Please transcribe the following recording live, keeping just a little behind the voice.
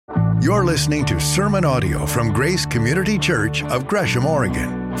You're listening to sermon audio from Grace Community Church of Gresham,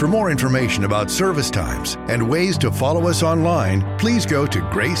 Oregon. For more information about service times and ways to follow us online, please go to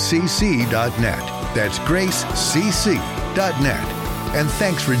gracecc.net. That's gracecc.net. And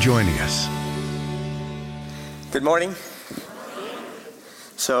thanks for joining us. Good morning.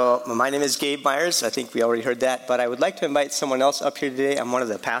 So my name is Gabe Myers. I think we already heard that, but I would like to invite someone else up here today. I'm one of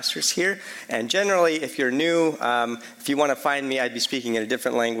the pastors here, and generally, if you're new, if you want to find me, I'd be speaking in a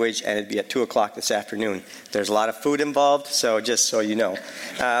different language, and it'd be at 2 o'clock this afternoon. There's a lot of food involved, so just so you know.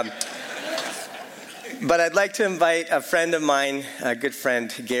 But I'd like to invite a friend of mine, a good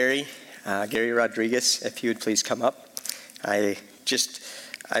friend, Gary Rodriguez, if he would please come up. I've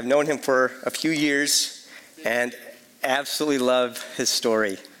known him for a few years, and absolutely love his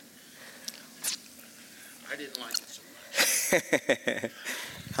story. I didn't like it so much.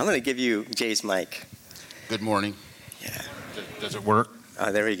 I'm going to give you Jay's mic. Good morning. Yeah. Does it work?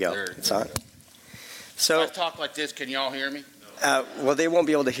 There we go. It's on. So if I talk like this, can you all hear me? Well, they won't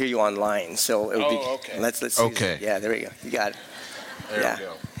be able to hear you online, so it would be. Okay. Let's okay. Yeah, there we go. You got it. There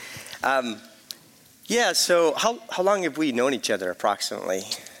we go. Yeah. So how long have we known each other approximately?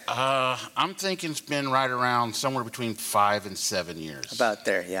 I'm thinking it's been right around somewhere between 5 and 7 years. About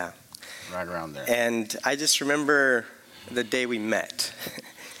there, yeah. Right around there. And I just remember the day we met.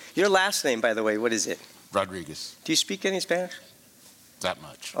 Your last name, by the way, what is it? Rodriguez. Do you speak any Spanish? That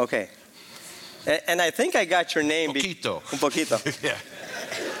much. Okay. And I think I got your name. Poquito. Un poquito. Yeah.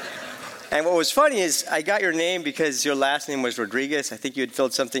 And what was funny is I got your name because your last name was Rodriguez. I think you had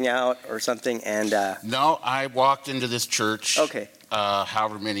filled something out or something. And no, I walked into this church. Okay.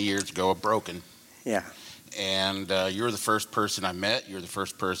 However many years ago, broken. Yeah. And you're the first person I met. You're the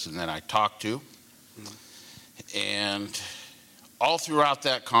first person that I talked to. Mm-hmm. And all throughout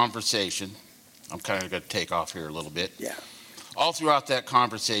that conversation, I'm kind of going to take off here a little bit. Yeah. All throughout that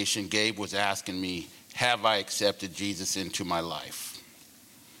conversation, Gabe was asking me, have I accepted Jesus into my life?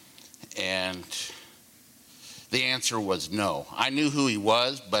 And the answer was no. I knew who he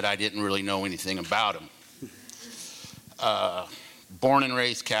was, but I didn't really know anything about him. Born and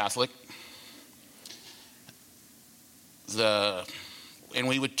raised Catholic. And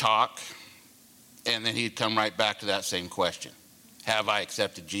we would talk, and then he'd come right back to that same question. Have I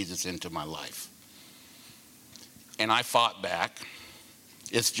accepted Jesus into my life? And I fought back.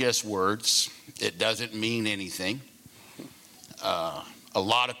 It's just words. It doesn't mean anything. A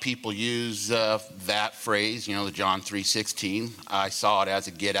lot of people use that phrase, the John 3:16. I saw it as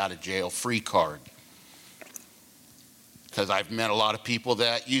a get out of jail free card. Because I've met a lot of people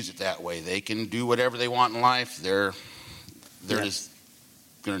that use it that way. They can do whatever they want in life. They're just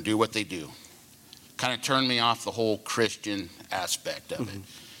going to do what they do. Kind of turned me off the whole Christian aspect of it.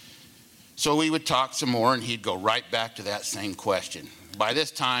 So we would talk some more, and he'd go right back to that same question. By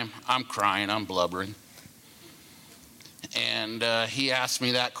this time, I'm crying, I'm blubbering. And he asked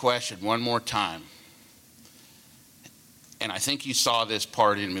me that question one more time. And I think you saw this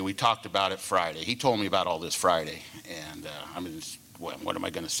part in me. We talked about it Friday. He told me about all this Friday. And what am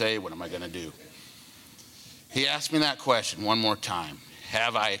I going to say? What am I going to do? He asked me that question one more time.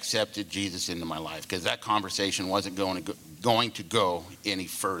 Have I accepted Jesus into my life? Because that conversation wasn't going to go any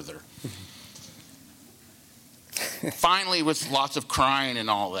further. Finally, with lots of crying and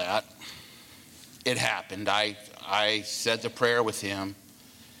all that, it happened. I said the prayer with him.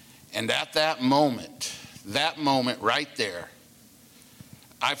 And at that moment right there,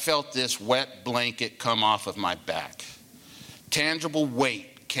 I felt this wet blanket come off of my back. Tangible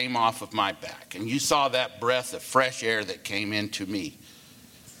weight came off of my back. And you saw that breath of fresh air that came into me.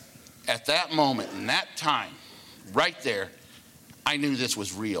 At that moment, in that time, right there, I knew this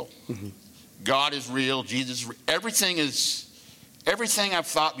was real. Mm-hmm. God is real. Jesus is real. Everything I've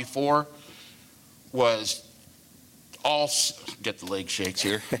thought before was all, get the leg shakes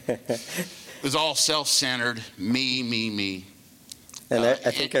here. It was all self-centered, me. And I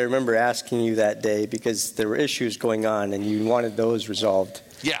think I remember asking you that day because there were issues going on and you wanted those resolved.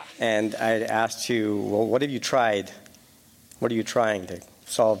 Yeah. And I asked you, well, what have you tried? What are you trying to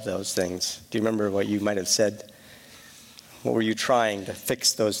solve those things? Do you remember what you might have said? What were you trying to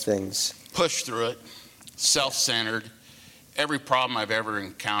fix those things? Push through it, self-centered. Every problem I've ever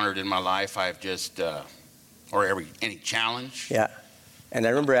encountered in my life, I've just, any challenge. Yeah. And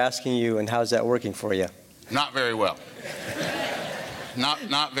I remember asking you, and how's that working for you? Not very well.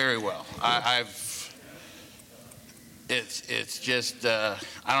 Not very well. It's just, I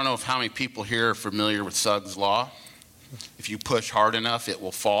don't know how many people here are familiar with Suggs Law. If you push hard enough, it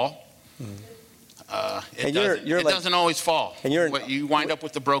will fall. Mm-hmm. And it doesn't always fall. And you wind up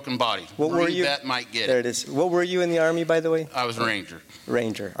with a broken body. What were you? That might get there it is. What were you in the Army, by the way? I was a Ranger.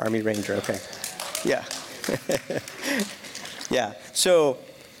 Ranger, Army Ranger. Okay. Yeah. Yeah. So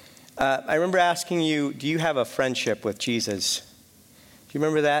I remember asking you, do you have a friendship with Jesus? Do you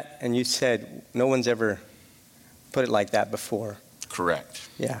remember that? And you said, no one's ever put it like that before. Correct.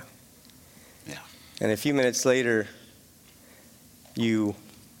 Yeah. Yeah. And a few minutes later, you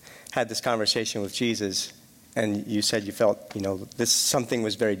had this conversation with Jesus, and you said you felt, something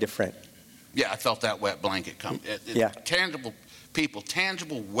was very different. Yeah, I felt that wet blanket come. Yeah. Tangible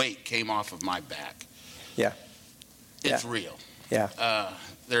weight came off of my back. Yeah. It's real. Yeah.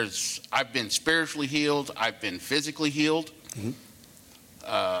 I've been spiritually healed. I've been physically healed. Mm-hmm.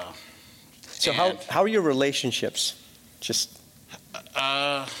 So how are your relationships? Just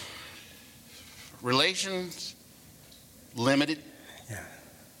relations limited.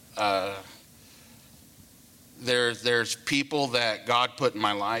 Yeah. There's people that God put in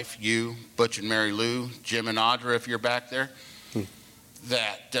my life, you, Butch and Mary Lou, Jim and Audra, if you're back there,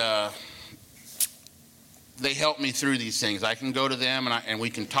 that they help me through these things. I can go to them and we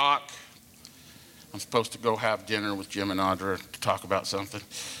can talk. I'm supposed to go have dinner with Jim and Audra to talk about something.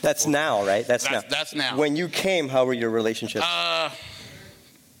 That's now, right? That's now. That's now. When you came, how were your relationships?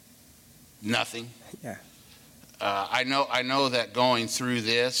 Nothing. Yeah. I know that going through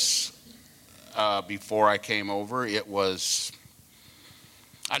this before I came over, I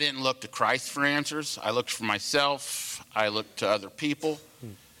didn't look to Christ for answers. I looked for myself. I looked to other people.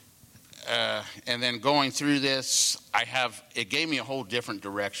 And then going through this, it gave me a whole different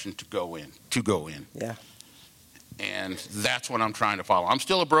direction to go in. Yeah. And that's what I'm trying to follow. I'm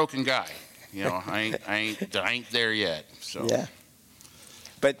still a broken guy. I ain't there yet. So. Yeah.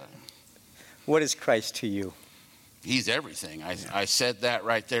 But what is Christ to you? He's everything. I said that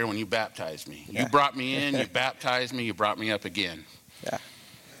right there when you baptized me. Yeah. You brought me in, you baptized me, you brought me up again. Yeah.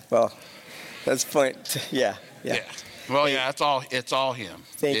 Well, that's point. Yeah. Well, yeah, it's all him.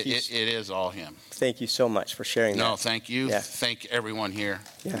 Thank you. It is all him. Thank you so much for sharing that. No, thank you. Yeah. Thank everyone here.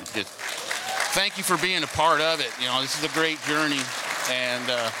 Yeah. Thank you for being a part of it. This is a great journey, and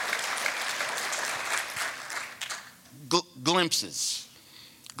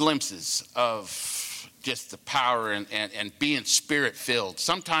glimpses of just the power and being spirit-filled.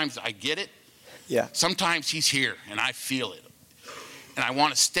 Sometimes I get it. Yeah. Sometimes he's here, and I feel it. And I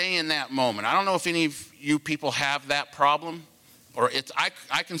want to stay in that moment. I don't know if any of you people have that problem, or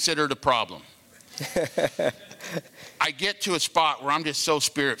I consider it a problem. I get to a spot where I'm just so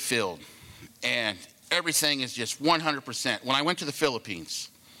spirit-filled, and everything is just 100%. When I went to the Philippines,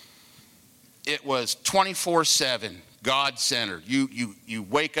 it was 24/7, God-centered. You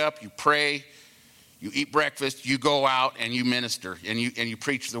wake up, you pray, you eat breakfast, you go out and you minister, and you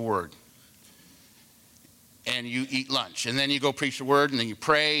preach the word. And you eat lunch, and then you go preach the word, and then you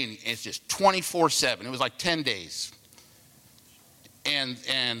pray, and it's just 24/7. It was like 10 days. And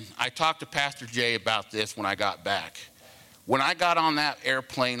I talked to Pastor Jay about this when I got back. When I got on that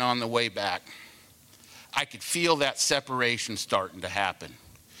airplane on the way back, I could feel that separation starting to happen.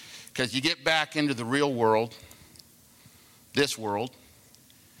 Because you get back into the real world, this world,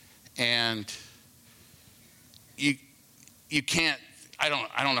 and you can't, I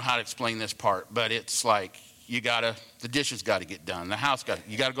don't know how to explain this part, but it's like the dishes got to get done, the house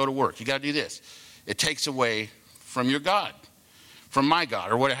you got to go to work, you got to do this. It takes away from your God, from my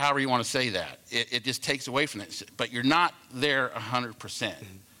God, or however you want to say that. It just takes away from it. But you're not there 100%.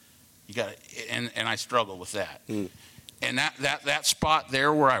 You got to, and I struggle with that. And that spot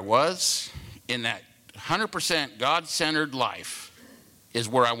there where I was, in that 100% God-centered life, is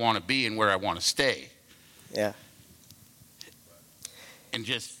where I want to be and where I want to stay. Yeah. And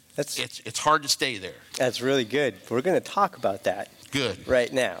just it's hard to stay there. That's really good. We're going to talk about that. Good.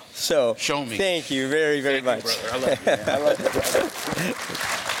 Right now. So show me. Thank you very, very much. You, brother. I love you. I love you, brother.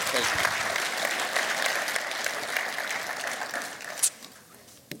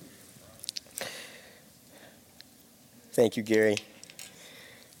 Thank you, Gary.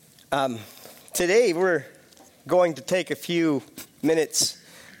 Today we're going to take a few minutes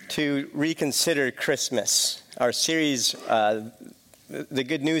to reconsider Christmas. Our series, The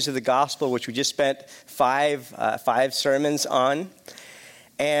Good News of the Gospel, which we just spent five sermons on.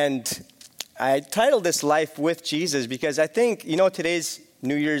 And I titled this Life with Jesus because I think, today's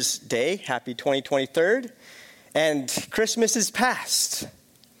New Year's Day, happy 2023rd, and Christmas is past.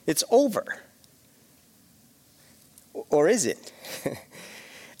 It's over. Or is it?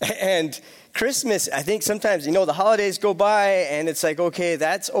 And, Christmas, I think sometimes, the holidays go by and it's like, okay,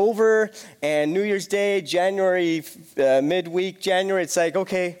 that's over. And New Year's Day, January, midweek January, it's like,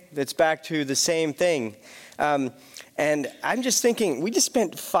 okay, it's back to the same thing. And I'm just thinking, we just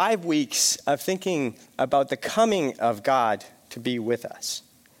spent 5 weeks of thinking about the coming of God to be with us.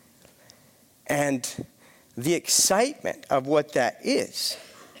 And the excitement of what that is,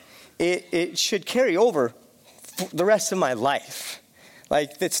 it should carry over the rest of my life.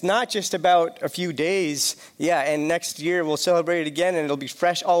 Like, it's not just about a few days, and next year we'll celebrate it again and it'll be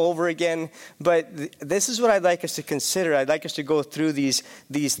fresh all over again. But this is what I'd like us to consider. I'd like us to go through these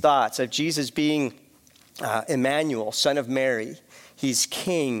thoughts of Jesus being Emmanuel, son of Mary. He's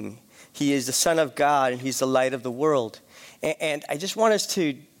king. He is the Son of God, and he's the light of the world. And I just want us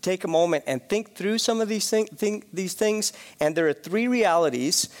to take a moment and think through some of these things. And there are 3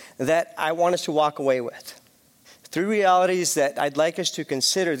 realities that I want us to walk away with. 3 realities that I'd like us to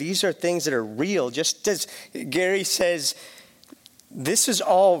consider. These are things that are real. Just as Gary says, this is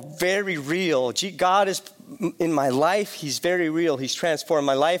all very real. God is in my life. He's very real. He's transformed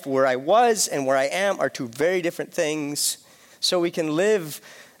my life. Where I was and where I am are 2 very different things. So we can live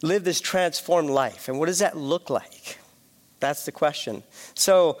this transformed life. And what does that look like? That's the question.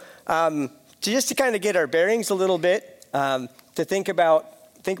 So just to kind of get our bearings a little bit, to think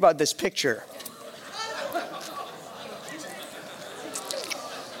about this picture.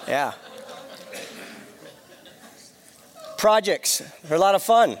 Yeah. Projects, they're a lot of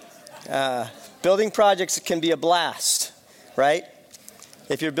fun. Building projects can be a blast, right?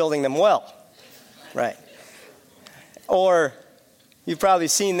 If you're building them well, right? Or you've probably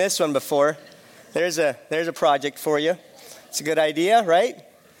seen this one before. There's a project for you. It's a good idea, right?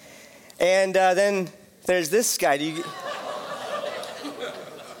 And then there's this guy.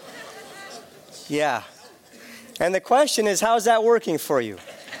 Yeah. And the question is, how's that working for you?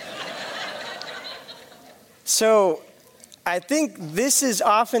 So I think this is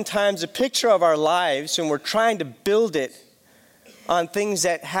oftentimes a picture of our lives when we're trying to build it on things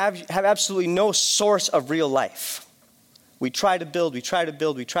that have absolutely no source of real life. We try to build,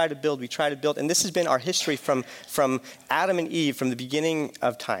 and this has been our history from Adam and Eve, from the beginning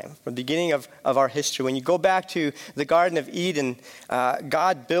of time, from the beginning of our history. When you go back to the Garden of Eden,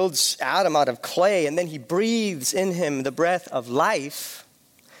 God builds Adam out of clay, and then he breathes in him the breath of life,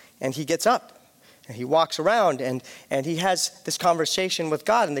 and he gets up. And he walks around and he has this conversation with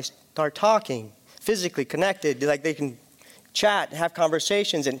God, and they start talking, physically connected, like they can chat and have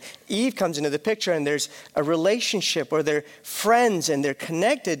conversations. And Eve comes into the picture, and there's a relationship where they're friends and they're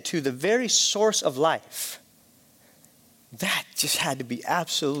connected to the very source of life. That just had to be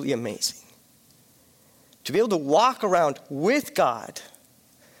absolutely amazing. To be able to walk around with God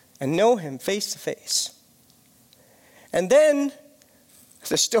and know him face to face. And then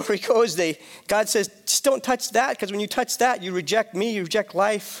the story goes, God says, just don't touch that, because when you touch that, you reject me, you reject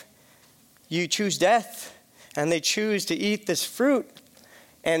life, you choose death, and they choose to eat this fruit.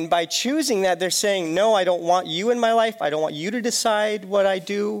 And by choosing that, they're saying, no, I don't want you in my life. I don't want you to decide what I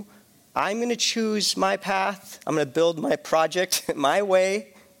do. I'm going to choose my path. I'm going to build my project my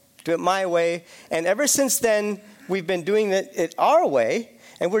way, do it my way. And ever since then, we've been doing it our way.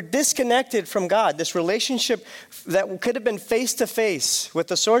 And we're disconnected from God. This relationship that could have been face-to-face with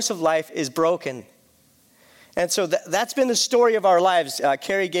the source of life is broken. And so that's been the story of our lives.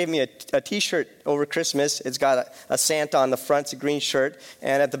 Carrie gave me a T-shirt over Christmas. It's got a Santa on the front. It's a green shirt.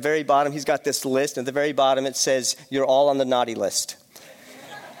 And at the very bottom, he's got this list. And at the very bottom, it says, you're all on the naughty list.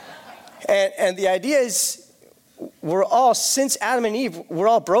 And the idea is, since Adam and Eve, we're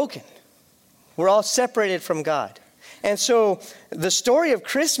all broken. We're all separated from God. And so the story of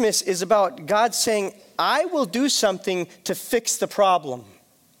Christmas is about God saying, I will do something to fix the problem.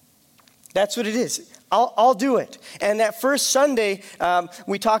 That's what it is. I'll do it. And that first Sunday,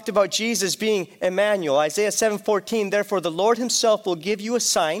 we talked about Jesus being Emmanuel. Isaiah 7:14, therefore the Lord himself will give you a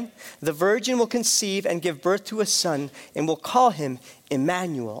sign. The virgin will conceive and give birth to a son, and will call him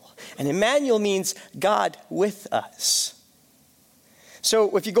Emmanuel. And Emmanuel means God with us.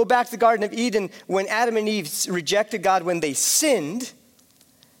 So if you go back to the Garden of Eden, when Adam and Eve rejected God, when they sinned,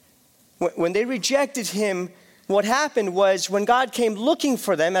 when they rejected him, what happened was when God came looking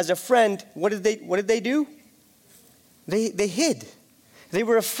for them as a friend, what did they do? They hid. They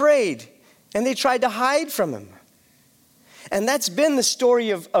were afraid, and they tried to hide from him. And that's been the story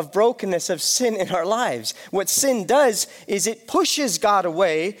of brokenness, of sin in our lives. What sin does is it pushes God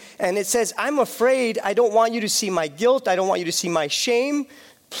away, and it says, I'm afraid. I don't want you to see my guilt. I don't want you to see my shame.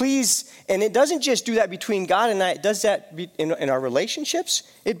 Please. And it doesn't just do that between God and I. It does that in our relationships.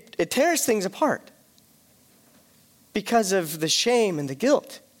 It tears things apart because of the shame and the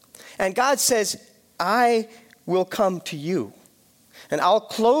guilt. And God says, I will come to you, and I'll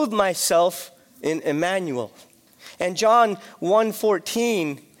clothe myself in Emmanuel. And John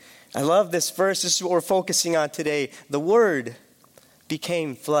 1:14, I love this verse. This is what we're focusing on today. The Word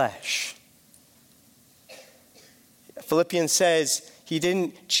became flesh. Philippians says he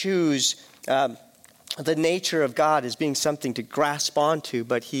didn't choose the nature of God as being something to grasp onto,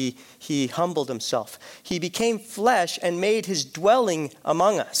 but he humbled himself. He became flesh and made his dwelling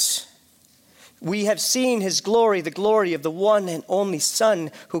among us. We have seen his glory, the glory of the one and only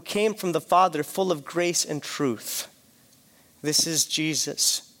Son who came from the Father, full of grace and truth. This is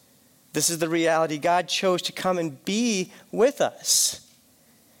Jesus. This is the reality. God chose to come and be with us.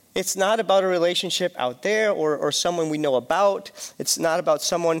 It's not about a relationship out there or someone we know about. It's not about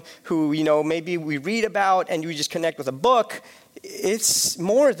someone who, maybe we read about and you just connect with a book. It's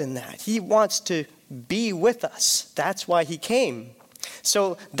more than that. He wants to be with us. That's why he came.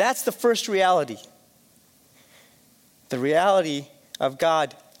 So that's the first reality. The reality of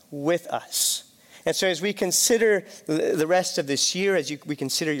God with us. And so as we consider the rest of this year, we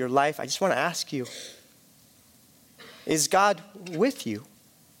consider your life, I just want to ask you, is God with you?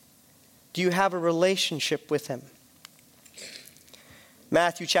 Do you have a relationship with him?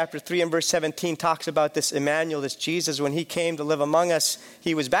 Matthew chapter 3 and verse 17 talks about this Emmanuel, this Jesus. When he came to live among us,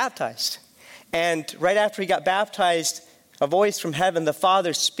 he was baptized. And right after he got baptized, a voice from heaven, the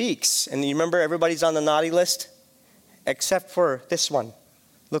Father speaks. And you remember everybody's on the naughty list? Except for this one.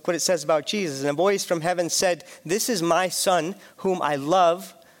 Look what it says about Jesus. And a voice from heaven said, "This is my Son, whom I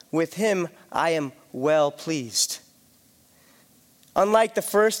love. With him I am well pleased." Unlike the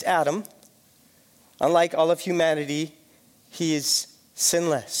first Adam, unlike all of humanity, he is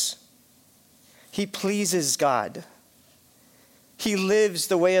sinless. He pleases God. He lives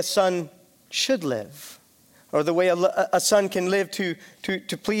the way a son should live, or the way a son can live to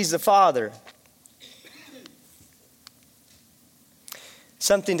please the Father.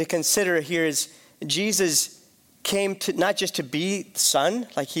 Something to consider here is Jesus came to not just to be the Son,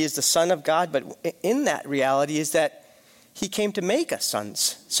 like he is the Son of God, but in that reality is that he came to make us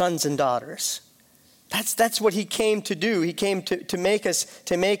sons and daughters. That's what he came to do. He came to make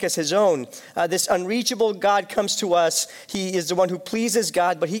us his own. This unreachable God comes to us. He is the one who pleases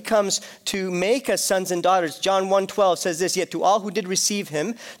God, but he comes to make us sons and daughters. John 1:12 says this, "Yet to all who did receive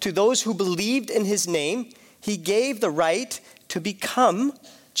him, to those who believed in his name, he gave the right to become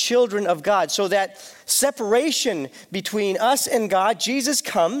children of God." So that separation between us and God, Jesus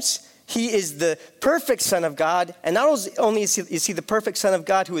comes. He is the perfect Son of God. And not only is he the perfect Son of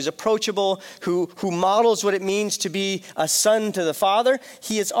God who is approachable, who models what it means to be a son to the Father,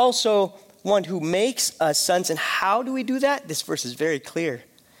 he is also one who makes us sons. And how do we do that? This verse is very clear.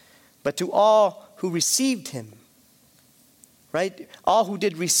 But to all who received him, right? All who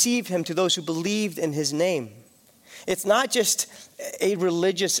did receive him, to those who believed in his name. It's not just a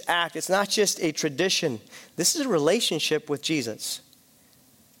religious act. It's not just a tradition. This is a relationship with Jesus.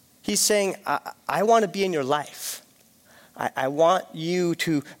 He's saying, I want to be in your life. I want you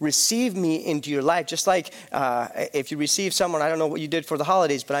to receive me into your life. Just like if you receive someone, I don't know what you did for the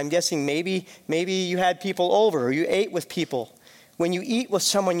holidays, but I'm guessing maybe you had people over or you ate with people. When you eat with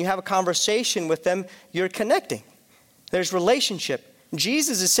someone, you have a conversation with them, you're connecting. There's relationship.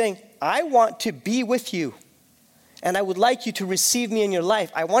 Jesus is saying, I want to be with you. And I would like you to receive me in your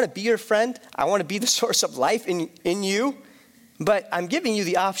life. I want to be your friend. I want to be the source of life in you. But I'm giving you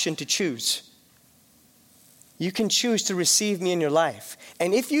the option to choose. You can choose to receive me in your life.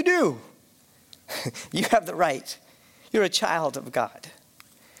 And if you do, you have the right. You're a child of God.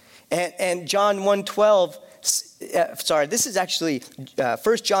 And John 1:12, this is actually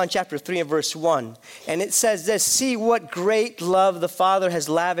 1 John chapter 3 and verse 1. And it says this, "See what great love the Father has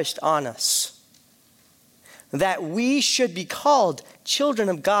lavished on us, that we should be called children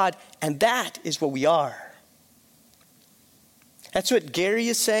of God, and that is what we are." That's what Gary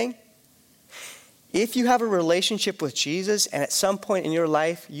is saying. If you have a relationship with Jesus, and at some point in your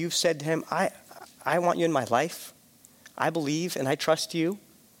life, you've said to him, I want you in my life. I believe and I trust you.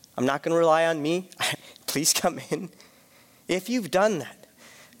 I'm not going to rely on me. Please come in. If you've done that,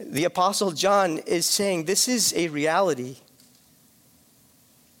 the Apostle John is saying this is a reality.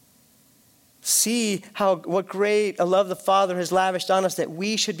 See what great a love the Father has lavished on us, that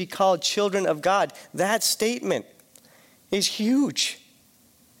we should be called children of God. That statement is huge.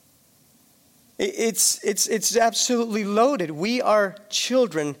 It's absolutely loaded. We are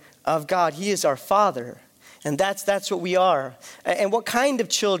children of God. He is our Father. And that's what we are. And what kind of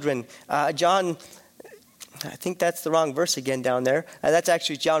children? John I think that's the wrong verse again down there. That's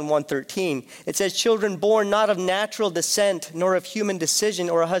actually John 1:13. It says, children born not of natural descent, nor of human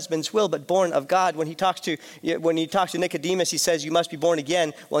decision or a husband's will, but born of God. When he talks to Nicodemus, he says, you must be born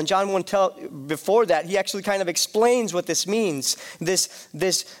again. Well, in John 1, before that, he actually kind of explains what this means.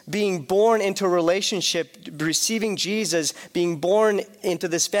 This being born into a relationship, receiving Jesus, being born into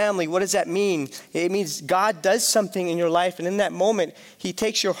this family. What does that mean? It means God does something in your life, and in that moment, he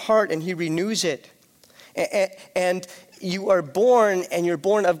takes your heart and he renews it. And you are born, and you're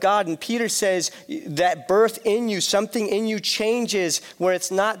born of God. And Peter says that birth in you, something in you changes, where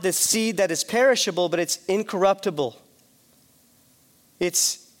it's not the seed that is perishable, but it's incorruptible.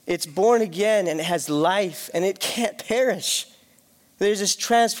 It's born again, and it has life, and it can't perish. There's this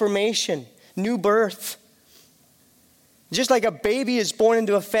transformation, new birth. Just like a baby is born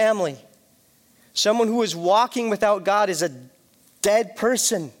into a family, someone who is walking without God is a dead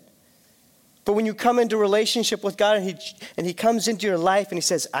person. But when you come into relationship with God and he comes into your life and he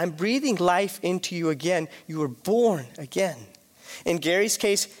says, I'm breathing life into you again, you were born again. In Gary's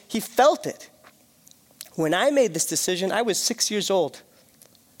case, he felt it. When I made this decision, I was 6 years old.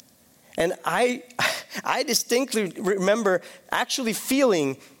 And I distinctly remember actually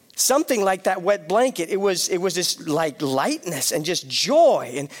feeling something like that wet blanket. It was this like lightness and just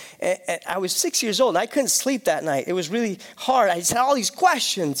joy. And I was 6 years old, and I couldn't sleep that night. It was really hard. I just had all these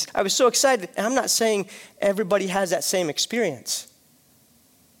questions. I was so excited. And I'm not saying everybody has that same experience,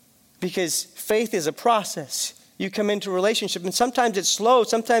 because faith is a process. You come into a relationship, and sometimes it's slow.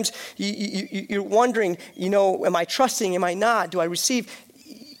 Sometimes you're wondering, am I trusting? Am I not? Do I receive?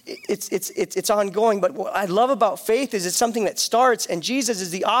 It's ongoing, but what I love about faith is it's something that starts, and Jesus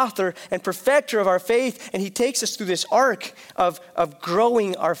is the author and perfecter of our faith, and he takes us through this arc of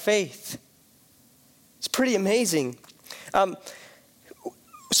growing our faith. It's pretty amazing.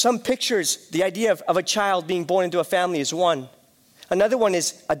 Some pictures, the idea of a child being born into a family is one. Another one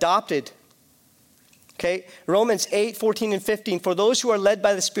is adopted. Okay, Romans 8:14 and 15. For those who are led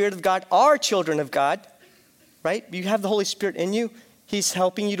by the Spirit of God are children of God, right? You have the Holy Spirit in you. He's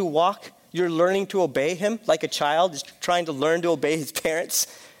helping you to walk. You're learning to obey him like a child is trying to learn to obey his parents.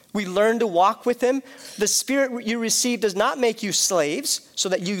 We learn to walk with him. The Spirit you receive does not make you slaves so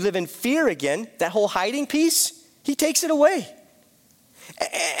that you live in fear again. That whole hiding piece, he takes it away.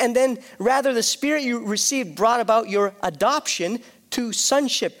 And then rather the Spirit you received brought about your adoption to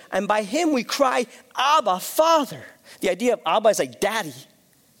sonship. And by him we cry, Abba, Father. The idea of Abba is like daddy.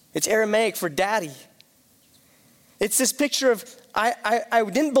 It's Aramaic for daddy. It's this picture of I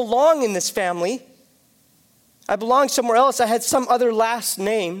didn't belong in this family. I belonged somewhere else. I had some other last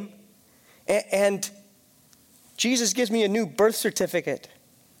name. And Jesus gives me a new birth certificate.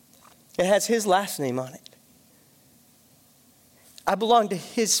 It has his last name on it. I belong to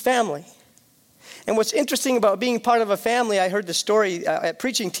his family. And what's interesting about being part of a family, I heard the story at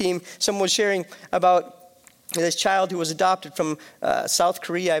preaching team, someone was sharing about this child who was adopted from South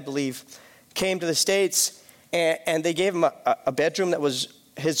Korea, I believe, came to the States. And they gave him a bedroom that was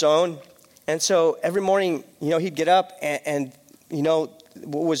his own. And so every morning, he'd get up and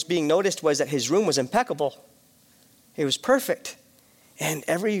what was being noticed was that his room was impeccable. It was perfect. And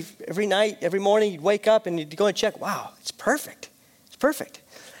every night, every morning, he'd wake up and he'd go and check, wow, it's perfect. It's perfect.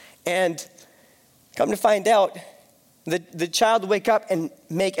 And come to find out, the child would wake up and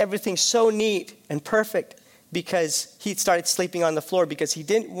make everything so neat and perfect because he started sleeping on the floor because he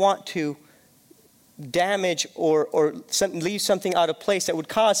didn't want to damage or leave something out of place that would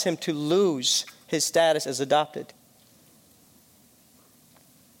cause him to lose his status as adopted.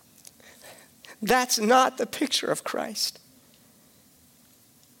 That's not the picture of Christ.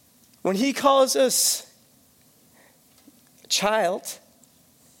 When he calls us a child,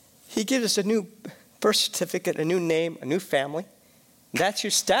 he gives us a new birth certificate, a new name, a new family. That's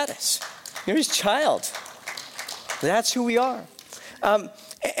your status. You're his child. That's who we are.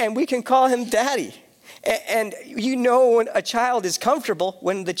 And we can call him daddy. And when a child is comfortable,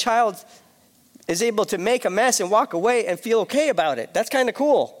 when the child is able to make a mess and walk away and feel okay about it. That's kind of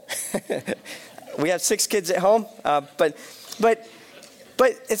cool. We have 6 kids at home, but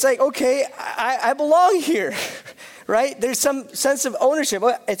it's like, okay, I belong here, right? There's some sense of ownership.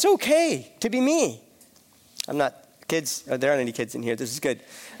 Well, it's okay to be me. I'm not kids. There aren't any kids in here. This is good.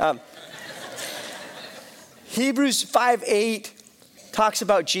 Hebrews 5:8 talks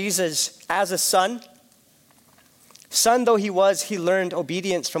about Jesus as a son. Son though he was, he learned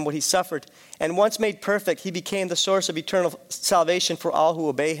obedience from what he suffered. And once made perfect, he became the source of eternal salvation for all who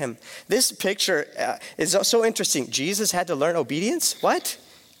obey him. This picture is so interesting. Jesus had to learn obedience? What?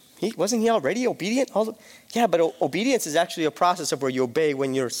 Wasn't he already obedient? Yeah, but obedience is actually a process of where you obey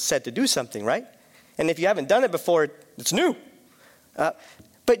when you're said to do something, right? And if you haven't done it before, it's new.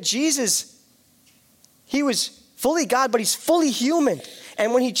 But Jesus, he was fully God, but he's fully human.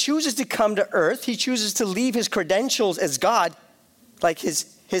 And when he chooses to come to earth, he chooses to leave his credentials as God, like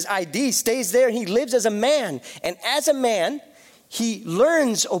his ID stays there. He lives as a man. And as a man, he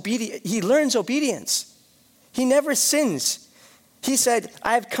learns obedience. He never sins. He said,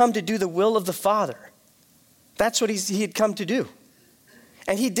 I have come to do the will of the Father. That's what he had come to do.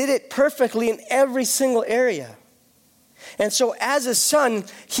 And he did it perfectly in every single area. And so as a son,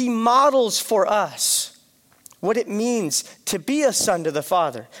 he models for us what it means to be a son to the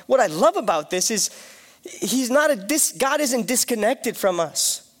Father. What I love about this is God isn't disconnected from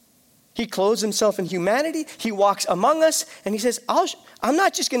us. He clothes himself in humanity. He walks among us and he says, I'm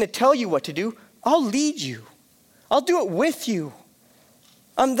not just going to tell you what to do. I'll lead you. I'll do it with you.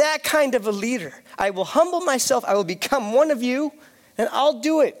 I'm that kind of a leader. I will humble myself. I will become one of you and I'll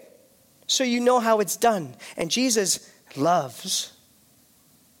do it so you know how it's done. And Jesus loves.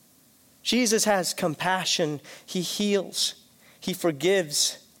 Jesus has compassion. He heals. He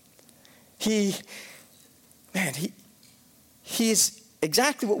forgives. He is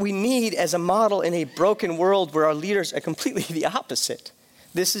exactly what we need as a model in a broken world where our leaders are completely the opposite.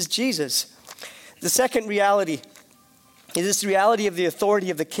 This is Jesus. The second reality is this reality of the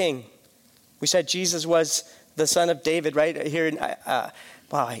authority of the king. We said Jesus was the son of David, right? Here in,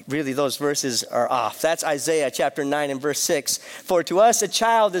 really those verses are off. That's Isaiah chapter 9 and verse 6. For to us a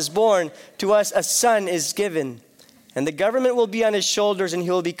child is born, to us a son is given. And the government will be on his shoulders, and he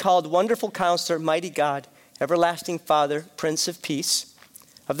will be called Wonderful Counselor, Mighty God, Everlasting Father, Prince of Peace.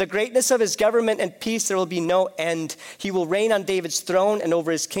 Of the greatness of his government and peace there will be no end. He will reign on David's throne and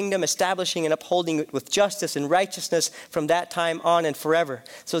over his kingdom, establishing and upholding it with justice and righteousness from that time on and forever.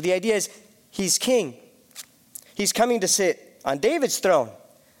 So the idea is he's king. He's coming to sit on David's throne.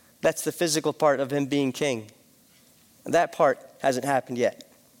 That's the physical part of him being king. And that part hasn't happened yet.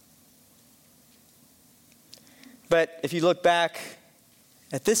 But if you look back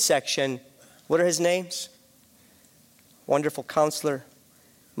at this section, what are his names? Wonderful Counselor,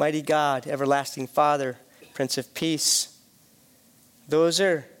 Mighty God, Everlasting Father, Prince of Peace.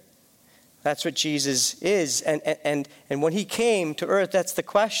 That's what Jesus is. And when he came to earth, that's the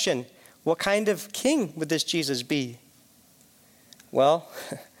question. What kind of king would this Jesus be? Well,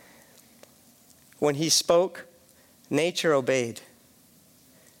 when he spoke, nature obeyed.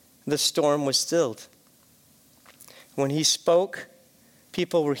 The storm was stilled. When he spoke,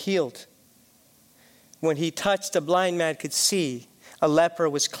 people were healed. When he touched, a blind man could see. A leper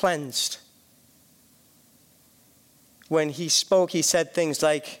was cleansed. When he spoke, he said things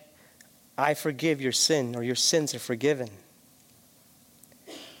like, I forgive your sin, or your sins are forgiven.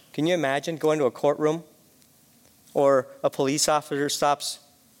 Can you imagine going to a courtroom or a police officer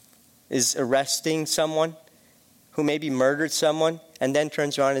is arresting someone who maybe murdered someone and then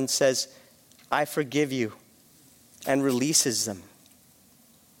turns around and says, I forgive you, and releases them?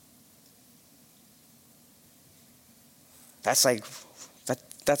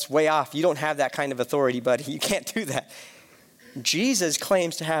 That's way off. You don't have that kind of authority, buddy. You can't do that. Jesus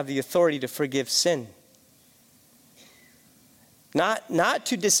claims to have the authority to forgive sin. Not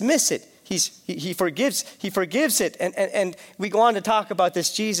to dismiss it. He forgives it. And we go on to talk about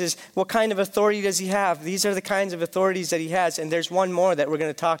this Jesus. What kind of authority does he have? These are the kinds of authorities that he has. And there's one more that we're going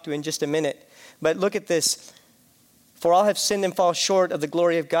to talk to in just a minute. But look at this. For all have sinned and fall short of the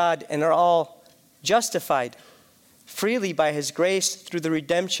glory of God, and are all justified freely by his grace through the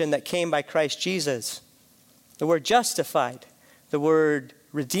redemption that came by Christ Jesus. The word justified, the word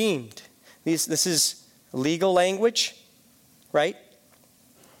redeemed. This is legal language, right?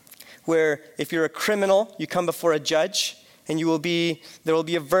 Where if you're a criminal, you come before a judge and there will be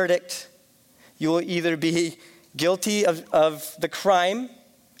a verdict. You will either be guilty of the crime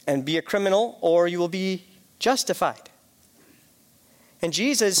and be a criminal, or you will be justified. And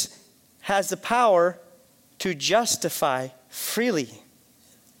Jesus has the power to justify freely.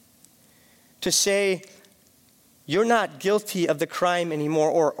 To say, you're not guilty of the crime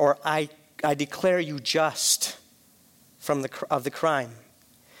anymore, or I declare you just of the crime.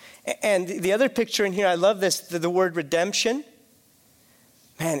 And the other picture in here, I love this, the word redemption.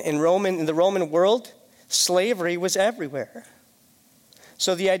 Man, in the Roman world, slavery was everywhere.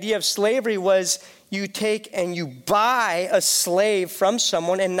 So the idea of slavery was you take and you buy a slave from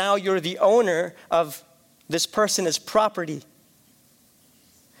someone, and now you're the owner of this person as property.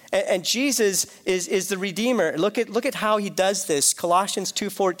 And Jesus is the Redeemer. Look at how he does this. Colossians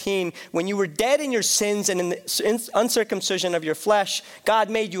 2:14, when you were dead in your sins and in the uncircumcision of your flesh, God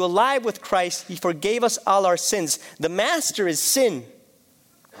made you alive with Christ. He forgave us all our sins. The master is sin.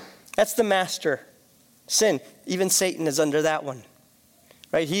 That's the master. Sin. Even Satan is under that one.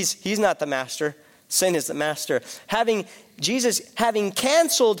 Right? He's not the master. Sin is the master. Jesus having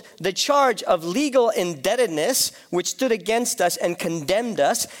canceled the charge of legal indebtedness which stood against us and condemned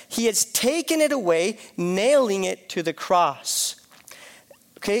us, he has taken it away, nailing it to the cross.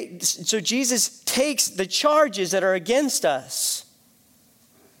 Okay, so Jesus takes the charges that are against us,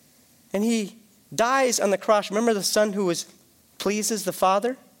 and he dies on the cross. Remember the son who pleases the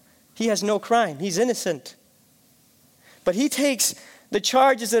Father? He has no crime. He's innocent. But he takes the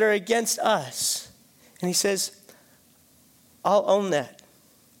charges that are against us, and he says, I'll own that.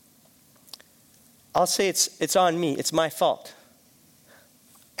 I'll say it's on me. It's my fault.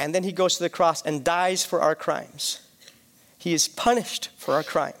 And then he goes to the cross and dies for our crimes. He is punished for our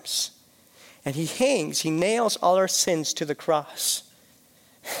crimes. And he nails all our sins to the cross.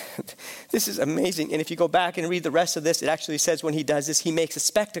 This is amazing. And if you go back and read the rest of this, it actually says when he does this, he makes a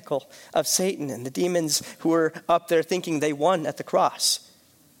spectacle of Satan and the demons who were up there thinking they won at the cross.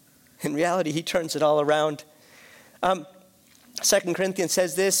 In reality, he turns it all around. 2 Corinthians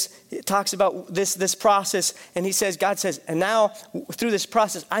says this, it talks about this process, and he says, God says, and now through this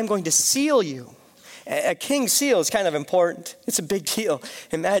process, I'm going to seal you. A king's seal is kind of important. It's a big deal.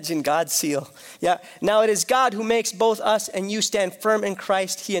 Imagine God's seal. Yeah. Now it is God who makes both us and you stand firm in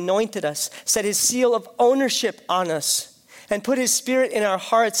Christ. He anointed us, set his seal of ownership on us, and put his spirit in our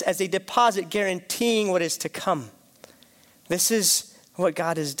hearts as a deposit guaranteeing what is to come. This is what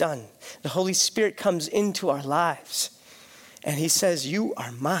God has done. The Holy Spirit comes into our lives, and he says, you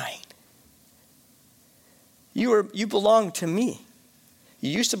are mine. You belong to me. You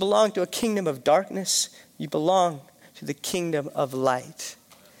used to belong to a kingdom of darkness. You belong to the kingdom of light.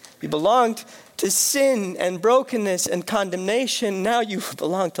 You belonged to sin and brokenness and condemnation. Now you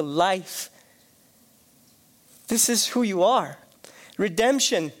belong to life. This is who you are.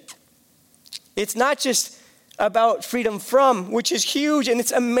 Redemption. It's not just about freedom from, which is huge and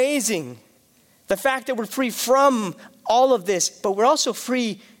it's amazing. The fact that we're free from all of this, but we're also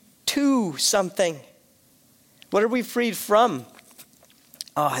free to something. What are we freed from?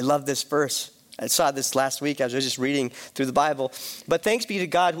 Oh, I love this verse. I saw this last week. I was just reading through the Bible. But thanks be to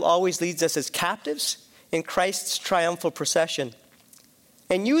God who always leads us as captives in Christ's triumphal procession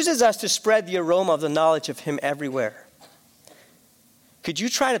and uses us to spread the aroma of the knowledge of him everywhere. Could you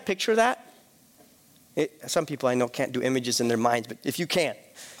try to picture that? Some people I know can't do images in their minds, but if you can,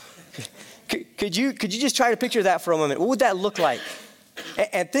 could you just try to picture that for a moment? What would that look like?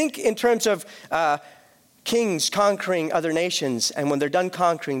 And think in terms of kings conquering other nations, and when they're done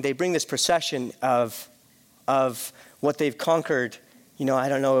conquering, they bring this procession of what they've conquered,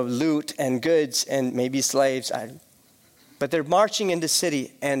 loot and goods and maybe slaves. But they're marching into the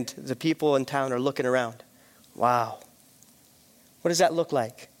city, and the people in town are looking around. Wow. What does that look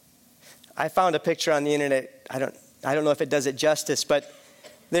like? I found a picture on the internet. I don't know if it does it justice, but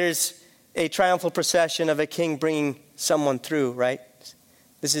there's a triumphal procession of a king bringing someone through, right?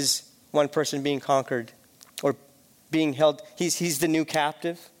 This is one person being conquered or being held. He's the new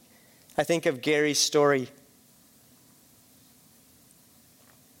captive. I think of Gary's story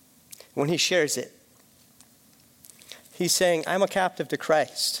when he shares it. He's saying, I'm a captive to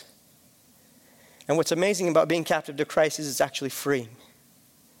Christ. And what's amazing about being captive to Christ is it's actually freeing.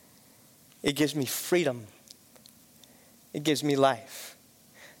 It gives me freedom. It gives me life.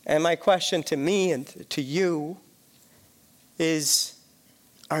 And my question to me and to you is,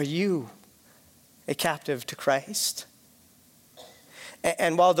 are you a captive to Christ?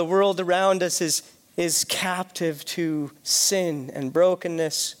 And while the world around us is captive to sin and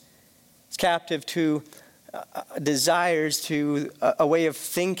brokenness, it's captive to desires, to a way of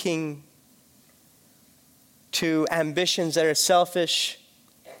thinking, to ambitions that are selfish,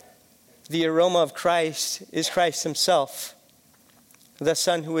 the aroma of Christ is Christ himself, the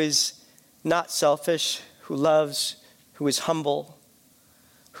Son who is not selfish, who loves, who is humble,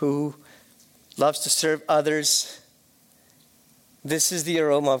 who loves to serve others. This is the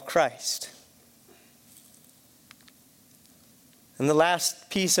aroma of Christ. And the last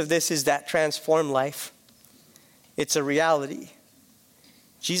piece of this is that transformed life. It's a reality.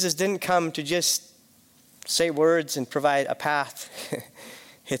 Jesus didn't come to just say words and provide a path.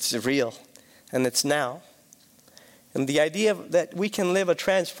 It's real, and it's now. And the idea that we can live a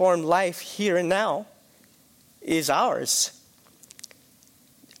transformed life here and now is ours.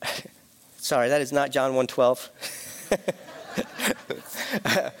 Sorry, that is not John 1:12.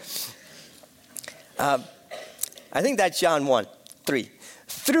 I think that's John 1:3.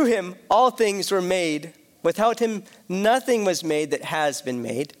 Through him all things were made. Without him nothing was made that has been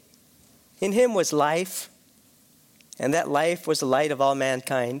made. In him was life, and that life was the light of all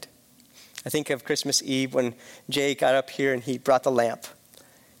mankind. I think of Christmas Eve when Jay got up here and he brought the lamp.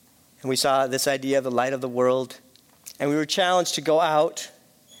 And we saw this idea of the light of the world. And we were challenged to go out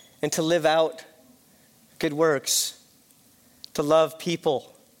and to live out good works, to love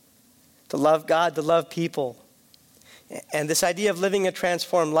people, to love God, to love people. And this idea of living a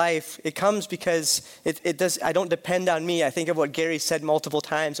transformed life, it comes because I don't depend on me. I think of what Gary said multiple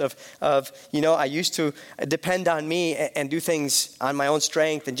times of I used to depend on me and do things on my own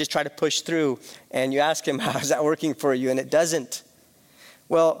strength and just try to push through. And you ask him, how's that working for you? And it doesn't.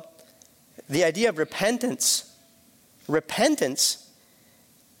 Well, the idea of repentance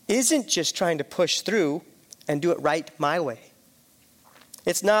isn't just trying to push through and do it right my way.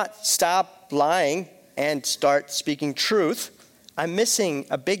 It's not stop lying and start speaking truth. I'm missing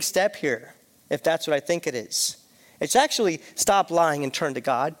a big step here, if that's what I think it is. It's actually stop lying and turn to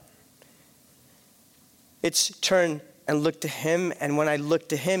God. It's turn and look to him, and when I look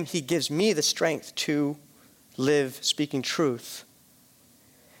to him, he gives me the strength to live speaking truth.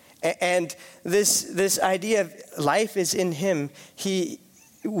 And this idea of life is in him.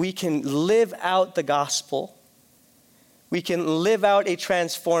 We can live out the gospel. We can live out a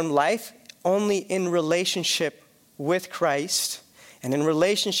transformed life only in relationship with Christ and in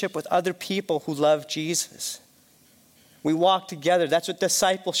relationship with other people who love Jesus. We walk together. That's what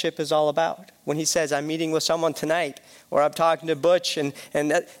discipleship is all about. When he says, I'm meeting with someone tonight, or I'm talking to Butch, and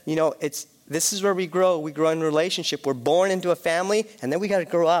that, this is where we grow. We grow in relationship. We're born into a family, and then we got to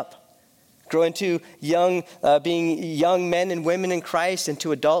grow up. Grow into being young men and women in Christ,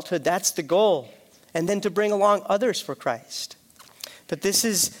 into adulthood. That's the goal. And then to bring along others for Christ. But this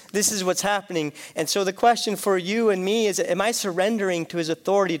is what's happening. And so the question for you and me is, am I surrendering to his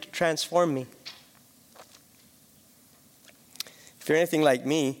authority to transform me? If you're anything like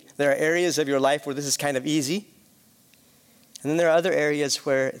me, there are areas of your life where this is kind of easy. And then there are other areas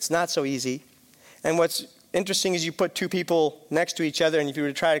where it's not so easy. And what's interesting is you put two people next to each other, and if you were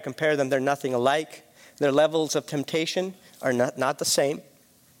to try to compare them, they're nothing alike. Their levels of temptation are not the same.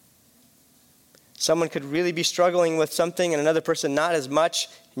 Someone could really be struggling with something and another person not as much,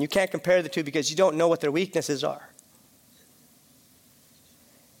 and you can't compare the two because you don't know what their weaknesses are.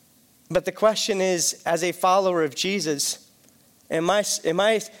 But the question is, as a follower of Jesus, am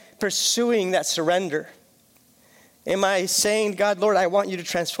I pursuing that surrender? Am I saying, God, Lord, I want you to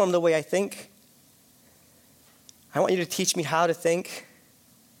transform the way I think. I want you to teach me how to think.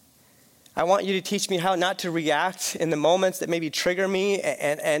 I want you to teach me how not to react in the moments that maybe trigger me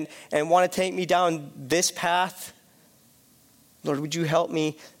and want to take me down this path. Lord, would you help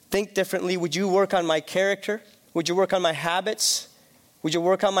me think differently? Would you work on my character? Would you work on my habits? Would you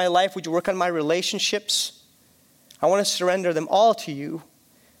work on my life? Would you work on my relationships? I want to surrender them all to you.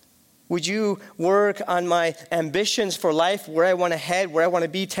 Would you work on my ambitions for life, where I want to head, where I want to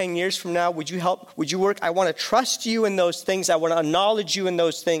be 10 years from now? Would you help? Would you work? I want to trust you in those things. I want to acknowledge you in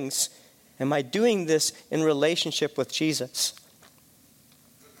those things. Am I doing this in relationship with Jesus?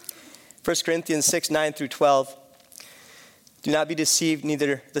 1 Corinthians 6:9-12. Do not be deceived,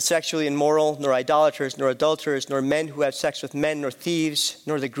 neither the sexually immoral, nor idolaters, nor adulterers, nor men who have sex with men, nor thieves,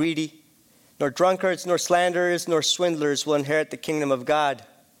 nor the greedy, nor drunkards, nor slanderers, nor swindlers will inherit the kingdom of God.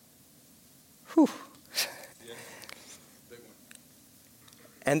 Whew.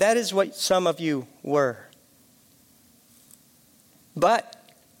 And that is what some of you were. But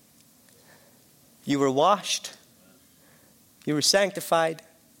you were washed, you were sanctified,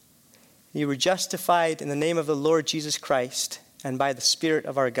 you were justified in the name of the Lord Jesus Christ and by the Spirit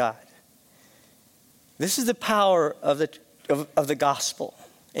of our God. This is the power of the gospel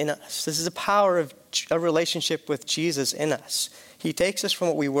in us. This is the power of a relationship with Jesus in us. He takes us from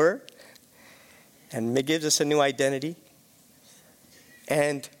what we were and gives us a new identity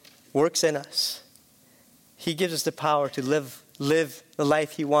and works in us. He gives us the power to live the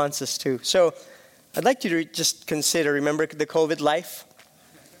life he wants us to. So I'd like you to just consider, remember the COVID life?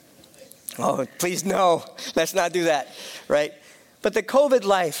 Oh, please no, let's not do that, right? But the COVID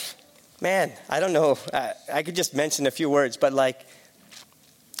life, man, I don't know, I could just mention a few words, but like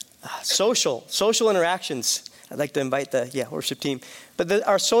social interactions. I'd like to invite the worship team. But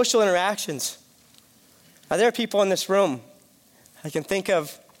our social interactions, are there people in this room? I can think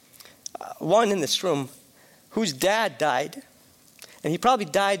of one in this room whose dad died. And he probably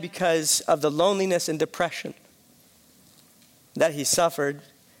died because of the loneliness and depression that he suffered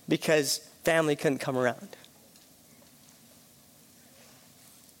because family couldn't come around.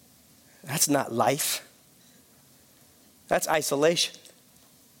 That's not life. That's isolation.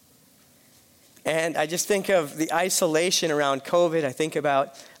 And I just think of the isolation around COVID. I think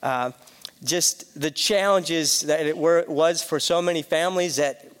about just the challenges that it was for so many families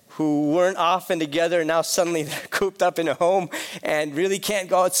that who weren't often together, and now suddenly they're cooped up in a home and really can't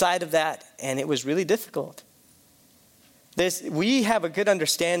go outside of that. And it was really difficult. We have a good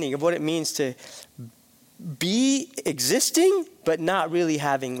understanding of what it means to be existing, but not really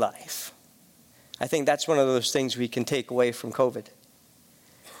having life. I think that's one of those things we can take away from COVID.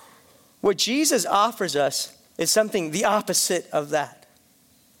 What Jesus offers us is something the opposite of that.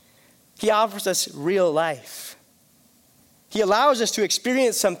 He offers us real life. He allows us to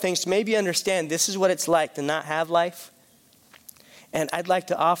experience some things to maybe understand this is what it's like to not have life. And I'd like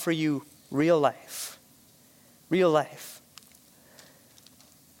to offer you real life. Real life.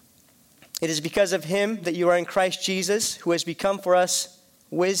 It is because of him that you are in Christ Jesus, who has become for us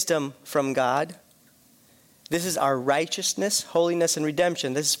wisdom from God. This is our righteousness, holiness, and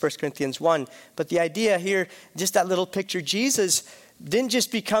redemption. This is 1 Corinthians 1. But the idea here, just that little picture, Jesus didn't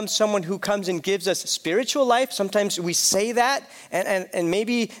just become someone who comes and gives us spiritual life. Sometimes we say that, and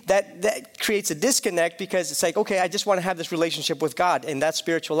maybe that creates a disconnect because it's like, okay, I just want to have this relationship with God, and that's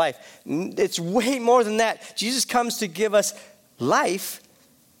spiritual life. It's way more than that. Jesus comes to give us life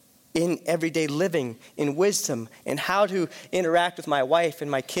in everyday living, in wisdom, in how to interact with my wife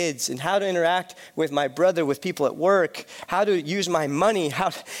and my kids, and how to interact with my brother, with people at work, how to use my money.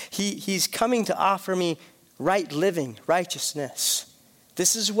 He's coming to offer me right living, righteousness.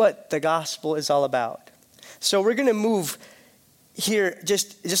 This is what the gospel is all about. So we're going to move here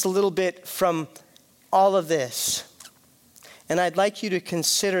just a little bit from all of this. And I'd like you to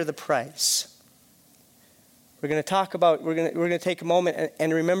consider the price. We're going to talk about, we're going to take a moment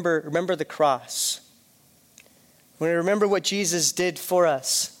and remember the cross. We're going to remember what Jesus did for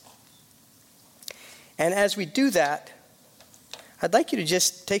us. And as we do that, I'd like you to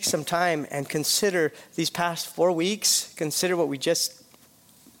just take some time and consider these past 4 weeks. Consider what we just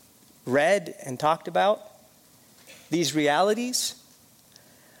read and talked about. These realities.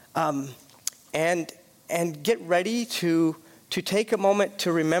 And get ready to take a moment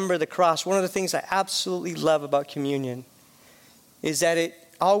to remember the cross. One of the things I absolutely love about communion is that it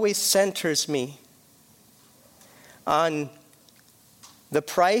always centers me on the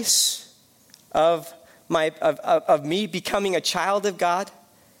price of me becoming a child of God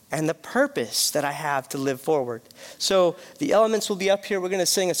and the purpose that I have to live forward. So the elements will be up here. We're going to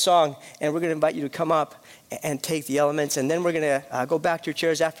sing a song, and we're going to invite you to come up and take the elements, and then we're going to go back to your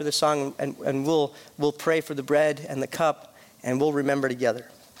chairs after the song, and we'll pray for the bread and the cup. And we'll remember together.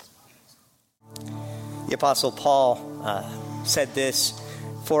 The Apostle Paul said this,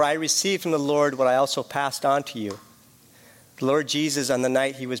 "For I received from the Lord what I also passed on to you. The Lord Jesus, on the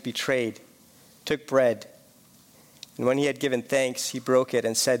night he was betrayed, took bread. And when he had given thanks, he broke it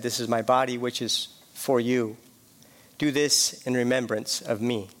and said, 'This is my body, which is for you. Do this in remembrance of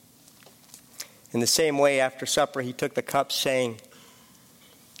me.' In the same way, after supper, he took the cup, saying,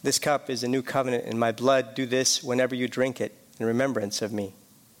 'This cup is a new covenant in my blood. Do this whenever you drink it in remembrance of me.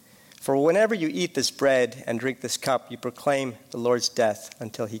 For whenever you eat this bread and drink this cup, you proclaim the Lord's death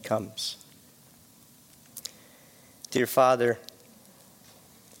until he comes.'" Dear Father,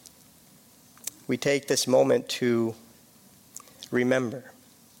 we take this moment to remember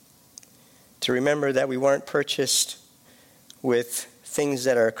that we weren't purchased with things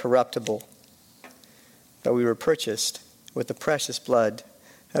that are corruptible, but we were purchased with the precious blood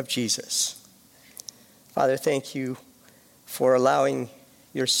of Jesus. Father, thank you for allowing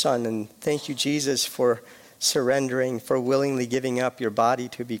your Son, and thank you, Jesus, for surrendering, for willingly giving up your body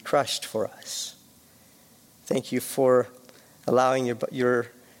to be crushed for us. Thank you for allowing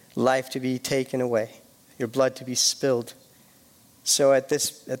your life to be taken away, your blood to be spilled. So at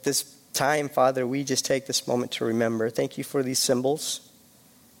this time, Father, we just take this moment to remember. Thank you for these symbols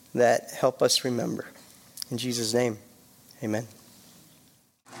that help us remember. In Jesus' name, amen.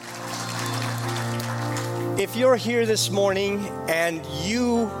 If you're here this morning and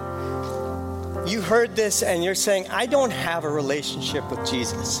you heard this and you're saying, "I don't have a relationship with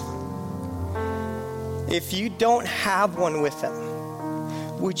Jesus," if you don't have one with him,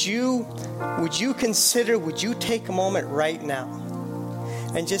 would you take a moment right now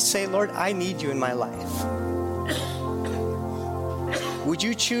and just say, "Lord, I need you in my life"? Would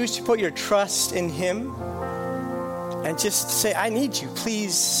you choose to put your trust in him and just say, "I need you,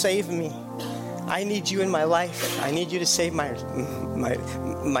 please save me. I need you in my life. I need you to save my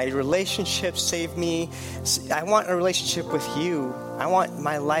relationship, save me. I want a relationship with you. I want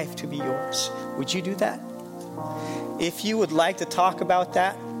my life to be yours." Would you do that? If you would like to talk about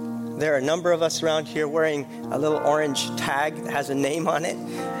that, there are a number of us around here wearing a little orange tag that has a name on it.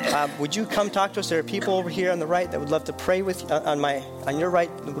 Would you come talk to us? There are people over here on the right that would love to pray with you. On your right,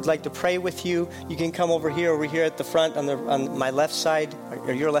 would like to pray with you. You can come over here at the front on my left side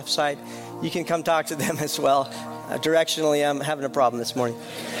or your left side. You can come talk to them as well. Directionally, I'm having a problem this morning.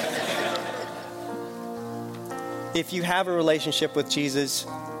 If you have a relationship with Jesus,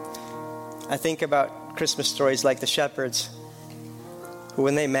 I think about Christmas stories like the shepherds, who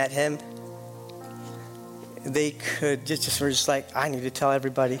when they met him, they could were just like, I need to tell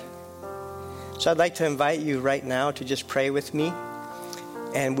everybody. So I'd like to invite you right now to just pray with me.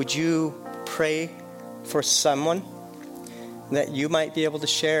 And would you pray for someone that you might be able to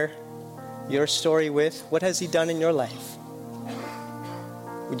share your story with? What has he done in your life?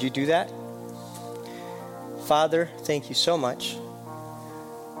 Would you do that? Father, thank you so much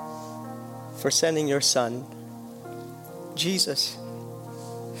for sending your son, Jesus.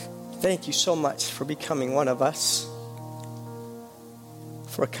 Thank you so much for becoming one of us,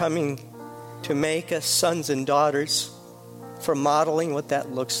 for coming to make us sons and daughters, for modeling what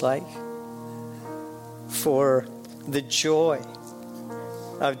that looks like, for the joy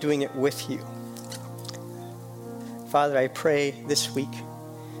of doing it with you. Father, I pray this week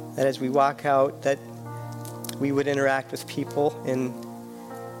that as we walk out, that we would interact with people in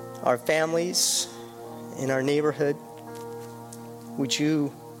our families, in our neighborhood. Would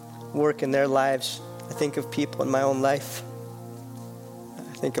you work in their lives? I think of people in my own life.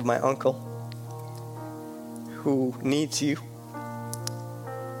 I think of my uncle who needs you.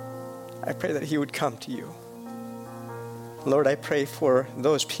 I pray that he would come to you. Lord, I pray for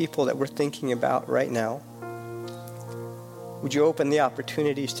those people that we're thinking about right now. Would you open the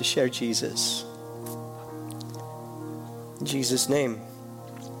opportunities to share Jesus? In Jesus' name,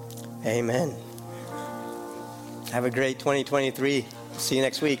 amen. Have a great 2023. See you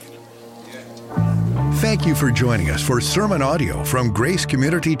next week. Thank you for joining us for sermon audio from Grace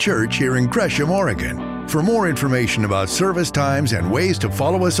Community Church here in Gresham, Oregon. For more information about service times and ways to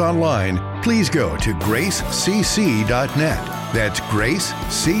follow us online, please go to gracecc.net. That's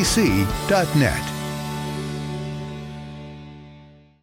gracecc.net.